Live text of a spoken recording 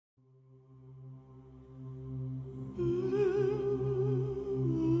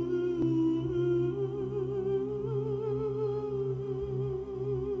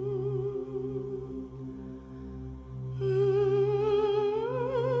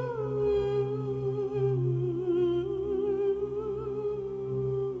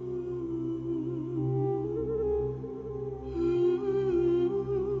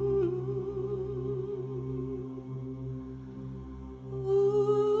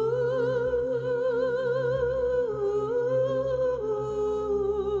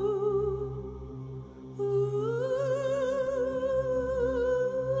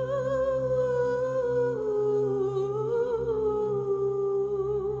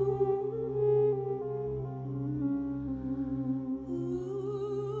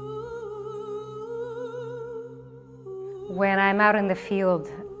When I'm out in the field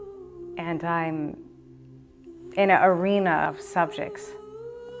and I'm in an arena of subjects,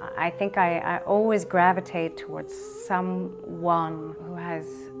 I think I always gravitate towards someone who has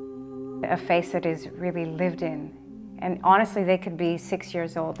a face that is really lived in. And honestly, they could be 6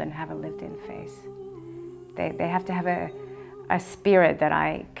 years old and have a lived-in face. They have to have a spirit that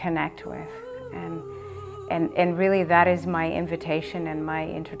I connect with. And really that is my invitation and my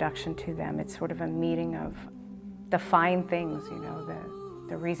introduction to them. It's sort of a meeting of the fine things, you know,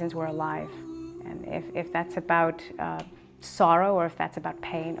 the reasons we're alive. And if that's about sorrow, or if that's about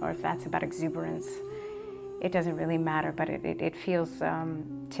pain, or if that's about exuberance, it doesn't really matter, but it feels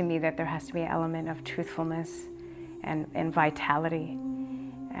to me that there has to be an element of truthfulness and vitality.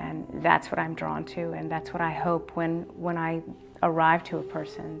 And that's what I'm drawn to, and that's what I hope when I arrive to a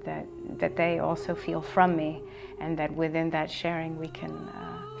person, that they also feel from me, and that within that sharing we can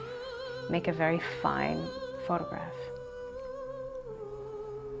make a very fine photograph.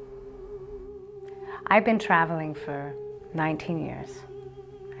 I've been traveling for 19 years,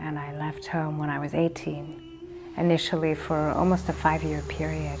 and I left home when I was 18, initially for almost a 5-year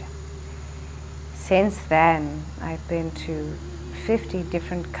period. Since then, I've been to 50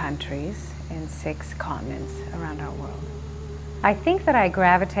 different countries in 6 continents around our world. I think that I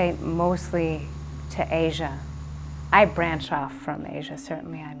gravitate mostly to Asia. I branch off from Asia,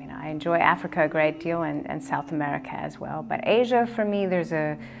 certainly. I mean, I enjoy Africa a great deal, and South America as well. But Asia, for me, there's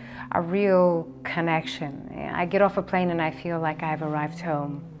a real connection. I get off a plane and I feel like I've arrived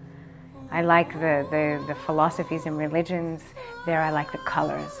home. I like the philosophies and religions there. I like the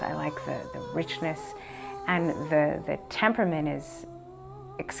colors. I like the richness. And the temperament is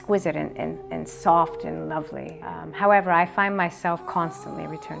exquisite and soft and lovely. However, I find myself constantly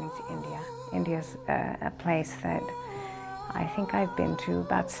returning to India. India's a place that I think I've been to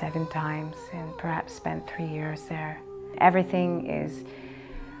about 7 times and perhaps spent 3 years there. Everything is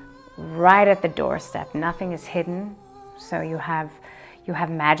right at the doorstep. Nothing is hidden. So you have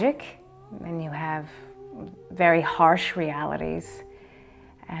magic, and you have very harsh realities,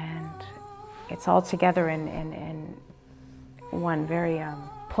 and it's all together in one very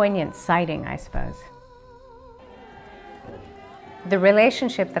poignant sighting, I suppose. The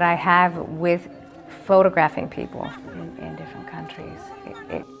relationship that I have with photographing people in different countries,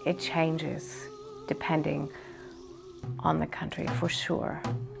 it changes depending on the country, for sure.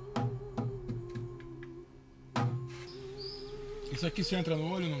 Isso aqui se entra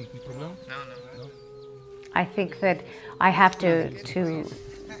no olho, não tem problema? Não. I think that I have to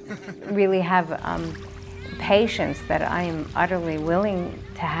really have patience that I am utterly willing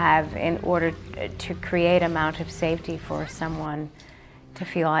to have in order to create an amount of safety for someone to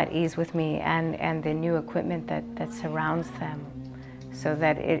feel at ease with me, and the new equipment that surrounds them, so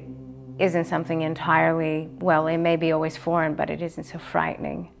that it isn't something entirely, well, it may be always foreign, but it isn't so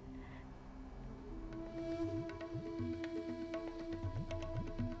frightening.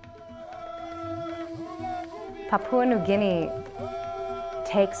 Papua New Guinea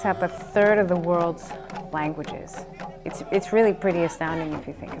takes up 1/3 of the world's languages. It's really pretty astounding if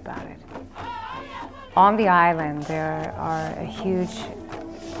you think about it. On the island, there are a huge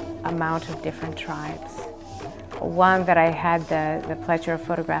amount of different tribes. One that I had the pleasure of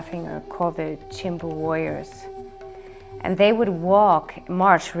photographing are called the Chimbu warriors. And they would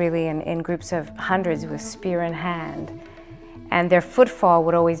march really in groups of hundreds with spear in hand. And their footfall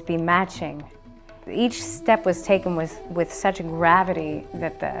would always be matching. Each step was taken with such a gravity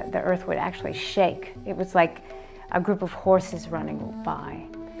that the earth would actually shake. It was like a group of horses running by.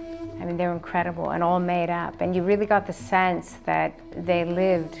 I mean, they're incredible and all made up. And you really got the sense that they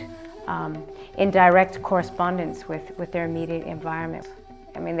lived in direct correspondence with their immediate environment.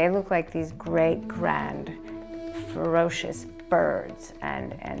 I mean, they look like these great, grand, ferocious birds,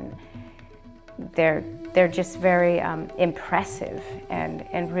 and they're just very impressive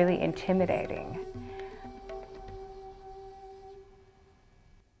and really intimidating.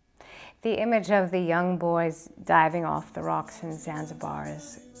 The image of the young boys diving off the rocks in Zanzibar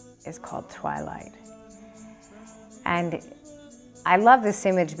is called Twilight. And I love this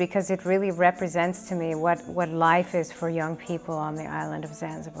image because it really represents to me what life is for young people on the island of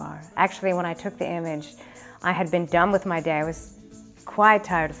Zanzibar. Actually, when I took the image, I had been done with my day. I was quite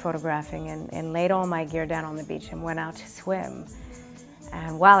tired of photographing and laid all my gear down on the beach and went out to swim.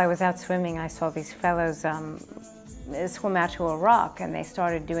 And while I was out swimming, I saw these fellows swim out to a rock, and they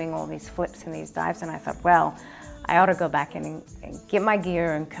started doing all these flips and these dives, and I thought, well, I ought to go back in and get my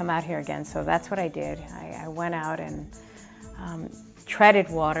gear and come out here again. So that's what I did. I went out and treaded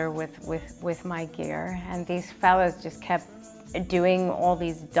water with my gear, and these fellows just kept doing all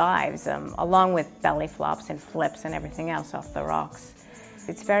these dives, along with belly flops and flips and everything else off the rocks.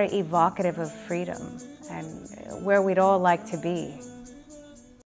 It's very evocative of freedom and where we'd all like to be.